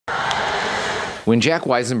When Jack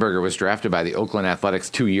Weisenburger was drafted by the Oakland Athletics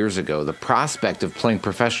 2 years ago, the prospect of playing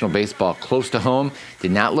professional baseball close to home did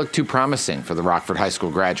not look too promising for the Rockford High School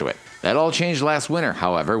graduate. That all changed last winter,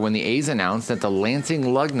 however, when the A's announced that the Lansing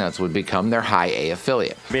Lugnuts would become their High A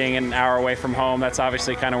affiliate. Being an hour away from home, that's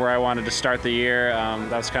obviously kind of where I wanted to start the year.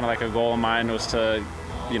 That was kind of like a goal of mine, was to,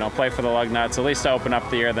 play for the Lugnuts, at least to open up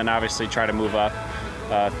the year, then obviously try to move up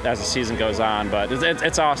as the season goes on. But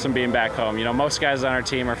it's awesome being back home. Most guys on our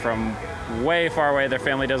team are from way far away. Their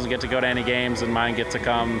family doesn't get to go to any games, and mine get to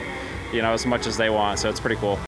come, as much as they want. So it's pretty cool.